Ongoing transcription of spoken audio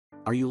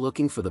Are you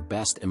looking for the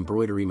best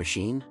embroidery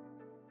machine?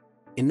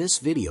 In this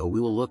video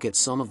we will look at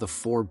some of the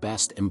 4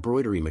 best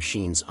embroidery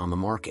machines on the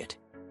market.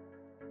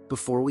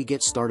 Before we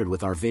get started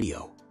with our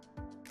video,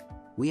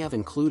 we have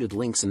included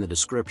links in the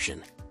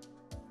description,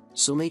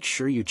 so make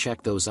sure you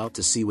check those out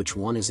to see which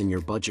one is in your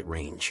budget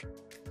range.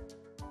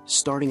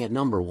 Starting at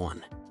number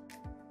 1.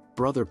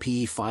 Brother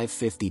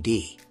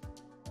PE550D.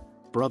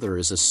 Brother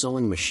is a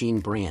sewing machine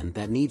brand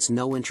that needs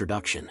no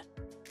introduction.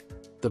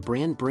 The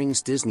brand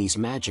brings Disney's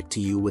magic to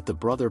you with the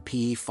Brother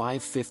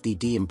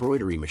PE550D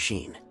embroidery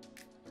machine.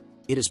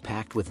 It is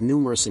packed with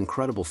numerous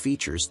incredible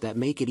features that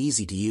make it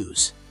easy to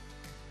use.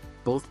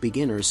 Both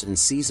beginners and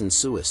seasoned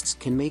sewists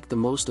can make the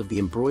most of the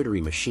embroidery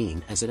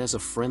machine as it has a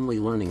friendly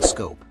learning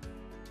scope.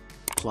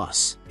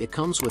 Plus, it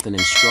comes with an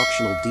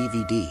instructional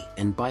DVD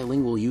and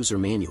bilingual user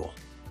manual.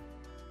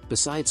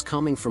 Besides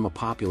coming from a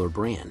popular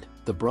brand,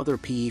 the Brother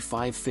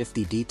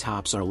PE550D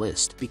tops our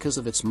list because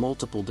of its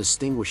multiple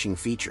distinguishing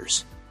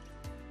features.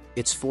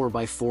 Its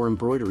 4x4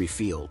 embroidery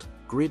field,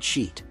 grid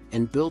sheet,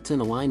 and built-in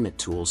alignment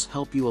tools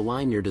help you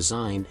align your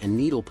design and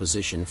needle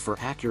position for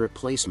accurate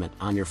placement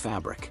on your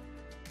fabric.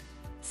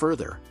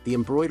 Further, the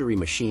embroidery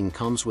machine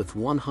comes with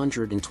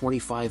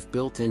 125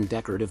 built-in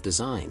decorative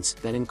designs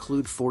that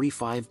include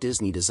 45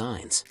 Disney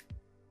designs.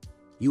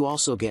 You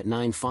also get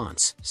 9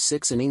 fonts,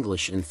 6 in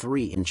English and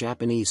 3 in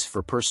Japanese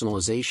for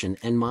personalization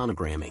and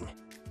monogramming.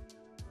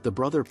 The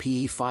Brother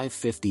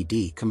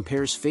PE550D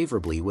compares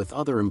favorably with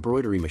other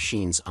embroidery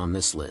machines on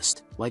this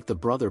list, like the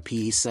Brother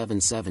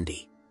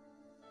PE770.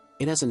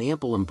 It has an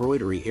ample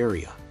embroidery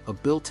area, a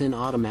built-in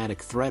automatic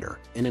threader,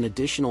 and an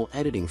additional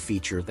editing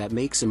feature that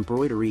makes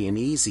embroidery an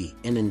easy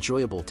and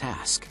enjoyable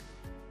task.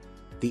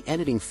 The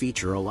editing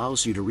feature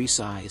allows you to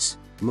resize,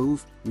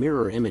 move,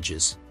 mirror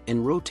images,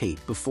 and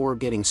rotate before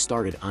getting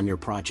started on your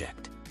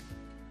project.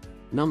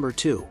 Number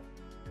 2.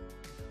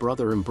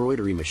 Brother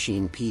Embroidery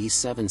Machine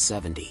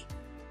PE770.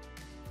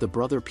 The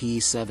Brother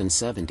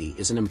PE770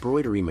 is an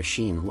embroidery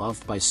machine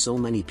loved by so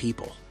many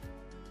people.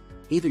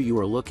 Either you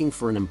are looking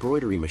for an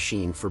embroidery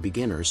machine for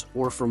beginners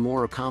or for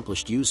more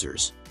accomplished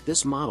users,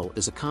 this model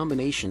is a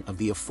combination of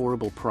the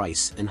affordable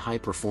price and high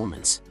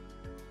performance.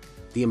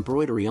 The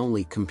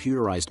embroidery-only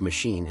computerized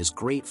machine is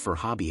great for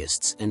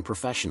hobbyists and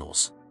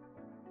professionals.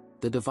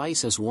 The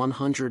device has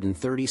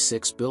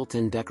 136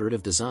 built-in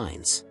decorative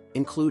designs,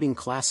 including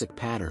classic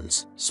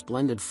patterns,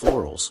 splendid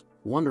florals,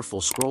 wonderful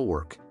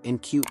scrollwork,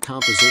 and cute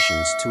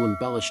compositions to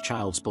embellish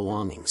child's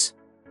belongings.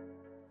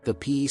 The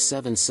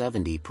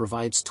PE770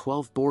 provides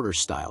 12 border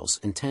styles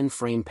and 10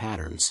 frame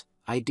patterns,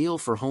 ideal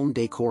for home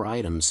decor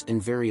items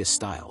in various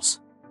styles.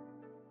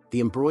 The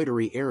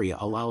embroidery area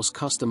allows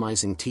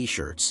customizing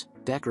t-shirts,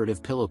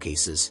 decorative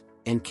pillowcases,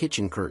 and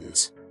kitchen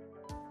curtains.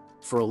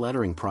 For a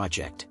lettering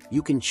project,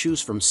 you can choose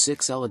from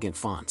 6 elegant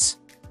fonts.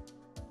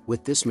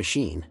 With this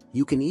machine,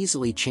 you can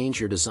easily change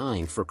your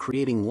design for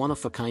creating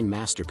one-of-a-kind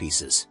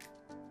masterpieces.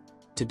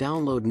 To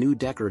download new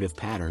decorative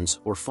patterns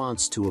or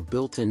fonts to a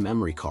built-in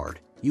memory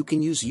card, you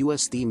can use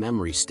USB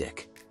memory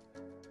stick.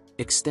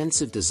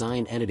 Extensive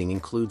design editing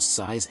includes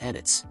size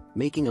edits,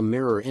 making a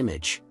mirror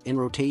image, and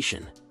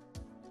rotation.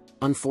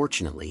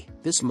 Unfortunately,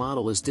 this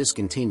model is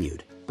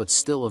discontinued, but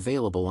still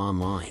available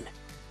online.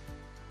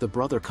 The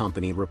Brother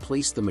Company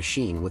replaced the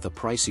machine with a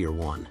pricier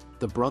one,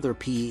 the Brother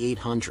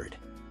PE800.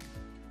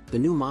 The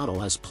new model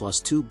has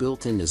 +2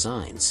 built-in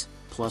designs,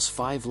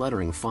 +5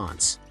 lettering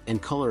fonts,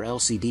 and color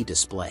LCD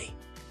display.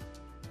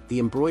 The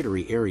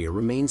embroidery area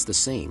remains the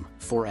same,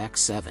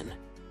 4x7.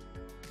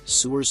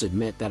 Sewers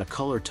admit that a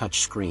color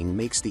touchscreen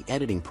makes the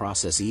editing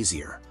process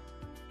easier.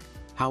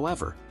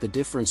 However, the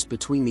difference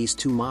between these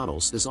two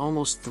models is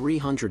almost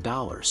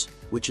 $300,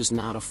 which is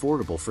not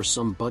affordable for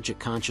some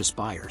budget-conscious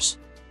buyers.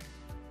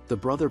 The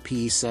Brother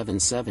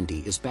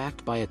PE770 is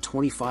backed by a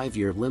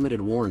 25-year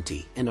limited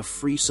warranty and a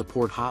free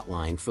support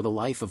hotline for the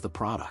life of the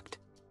product.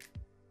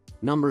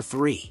 Number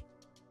 3.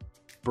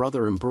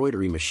 Brother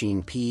Embroidery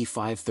Machine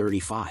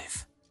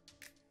PE535.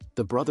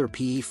 The Brother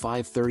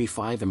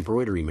PE535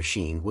 embroidery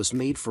machine was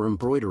made for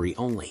embroidery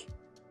only.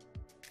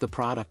 The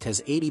product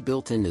has 80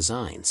 built-in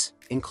designs,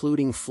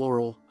 including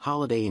floral,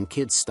 holiday and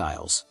kids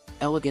styles,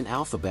 elegant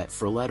alphabet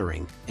for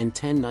lettering, and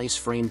 10 nice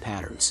frame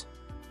patterns.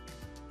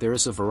 There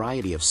is a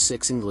variety of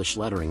 6 English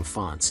lettering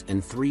fonts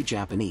and 3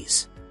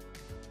 Japanese.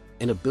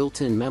 And a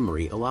built-in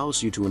memory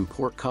allows you to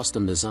import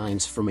custom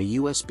designs from a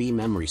USB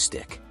memory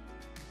stick.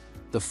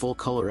 The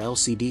full-color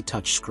LCD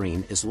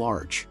touchscreen is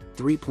large,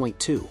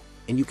 3.2,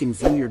 and you can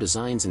view your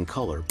designs in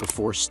color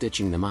before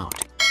stitching them out.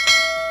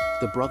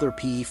 The Brother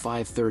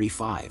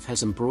PE535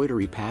 has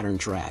embroidery pattern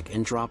drag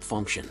and drop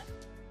function.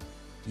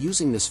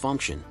 Using this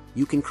function,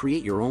 you can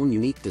create your own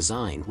unique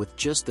design with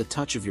just the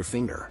touch of your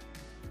finger.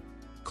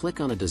 Click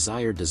on a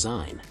desired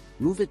design,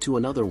 move it to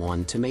another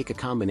one to make a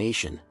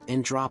combination,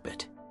 and drop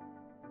it.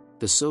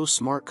 The So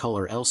Smart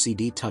Color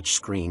LCD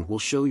touchscreen will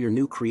show your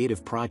new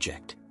creative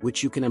project,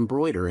 which you can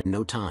embroider in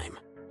no time.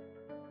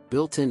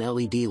 Built-in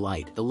LED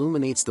light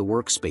illuminates the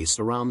workspace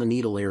around the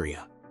needle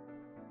area.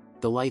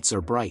 The lights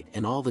are bright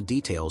and all the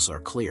details are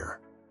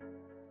clear.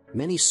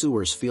 Many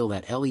sewers feel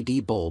that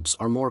LED bulbs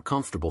are more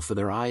comfortable for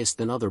their eyes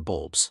than other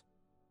bulbs.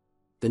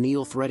 The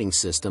needle threading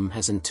system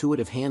has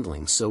intuitive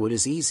handling, so it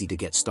is easy to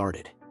get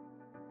started.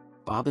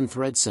 Bobbin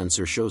thread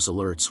sensor shows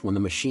alerts when the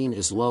machine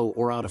is low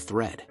or out of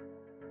thread.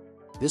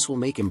 This will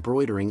make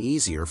embroidering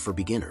easier for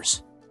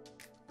beginners.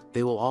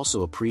 They will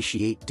also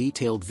appreciate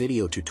detailed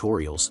video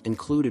tutorials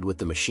included with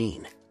the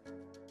machine.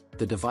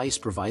 The device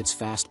provides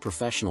fast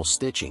professional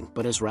stitching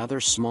but has rather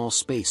small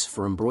space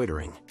for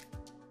embroidering.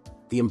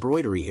 The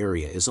embroidery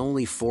area is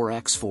only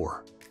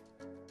 4x4.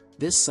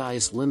 This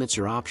size limits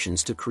your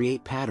options to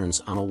create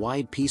patterns on a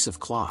wide piece of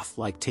cloth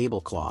like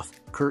tablecloth,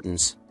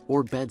 curtains,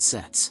 or bed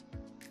sets.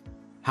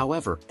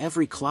 However,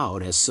 every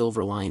cloud has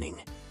silver lining.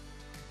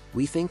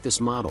 We think this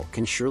model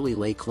can surely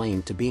lay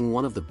claim to being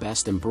one of the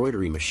best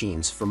embroidery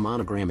machines for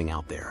monogramming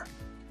out there.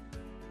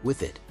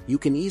 With it, you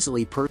can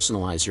easily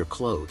personalize your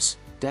clothes,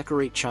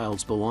 decorate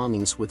child's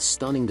belongings with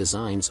stunning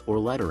designs or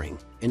lettering,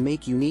 and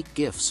make unique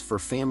gifts for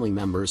family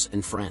members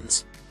and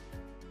friends.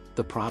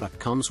 The product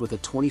comes with a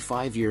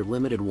 25-year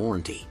limited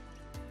warranty.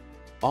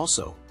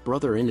 Also,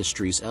 Brother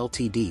Industries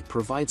Ltd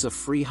provides a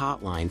free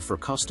hotline for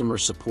customer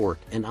support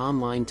and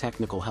online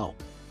technical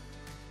help.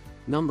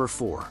 Number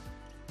 4.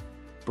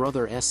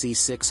 Brother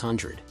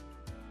SE600.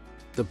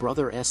 The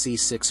Brother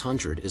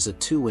SE600 is a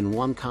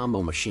 2-in-1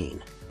 combo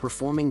machine,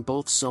 performing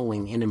both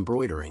sewing and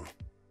embroidering.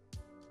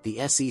 The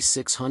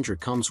SE600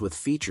 comes with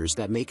features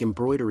that make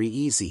embroidery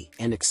easy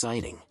and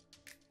exciting.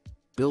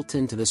 Built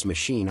into this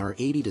machine are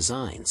 80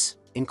 designs,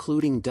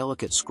 including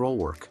delicate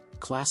scrollwork,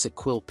 classic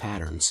quilt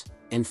patterns,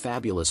 and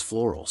fabulous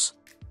florals.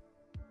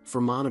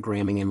 For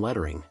monogramming and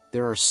lettering,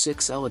 there are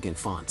 6 elegant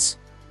fonts.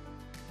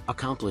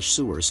 Accomplished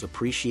sewers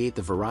appreciate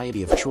the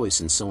variety of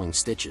choice in sewing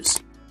stitches.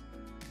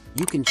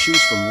 You can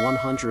choose from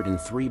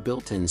 103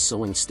 built-in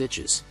sewing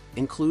stitches,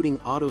 including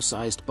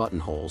auto-sized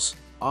buttonholes,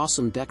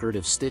 awesome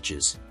decorative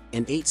stitches,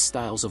 and 8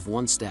 styles of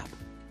one-step.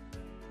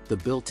 The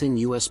built-in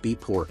USB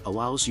port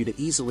allows you to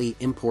easily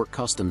import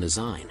custom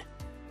design.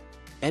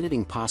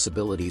 Editing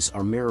possibilities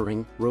are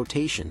mirroring,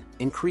 rotation,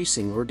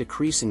 increasing or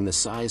decreasing the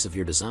size of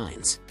your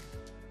designs.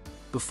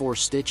 Before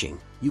stitching,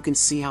 you can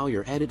see how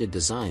your edited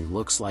design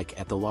looks like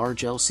at the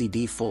large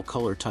LCD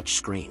full-color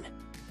touchscreen.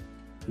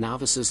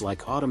 Novices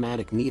like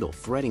automatic needle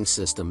threading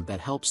system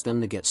that helps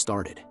them to get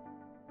started.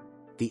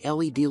 The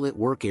LED lit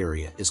work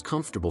area is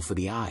comfortable for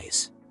the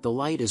eyes. The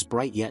light is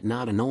bright yet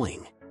not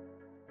annoying.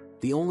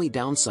 The only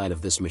downside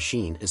of this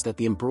machine is that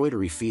the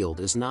embroidery field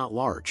is not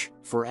large,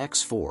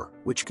 4x4,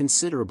 which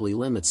considerably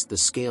limits the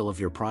scale of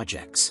your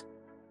projects.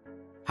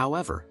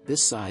 However,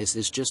 this size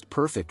is just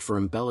perfect for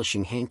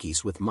embellishing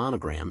hankies with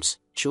monograms,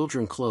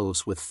 children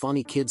clothes with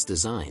funny kids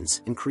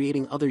designs, and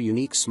creating other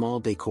unique small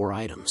decor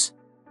items.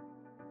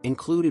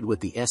 Included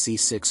with the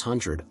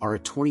SE600 are a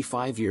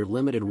 25-year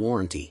limited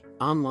warranty,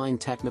 online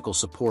technical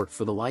support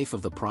for the life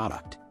of the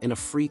product, and a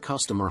free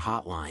customer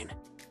hotline.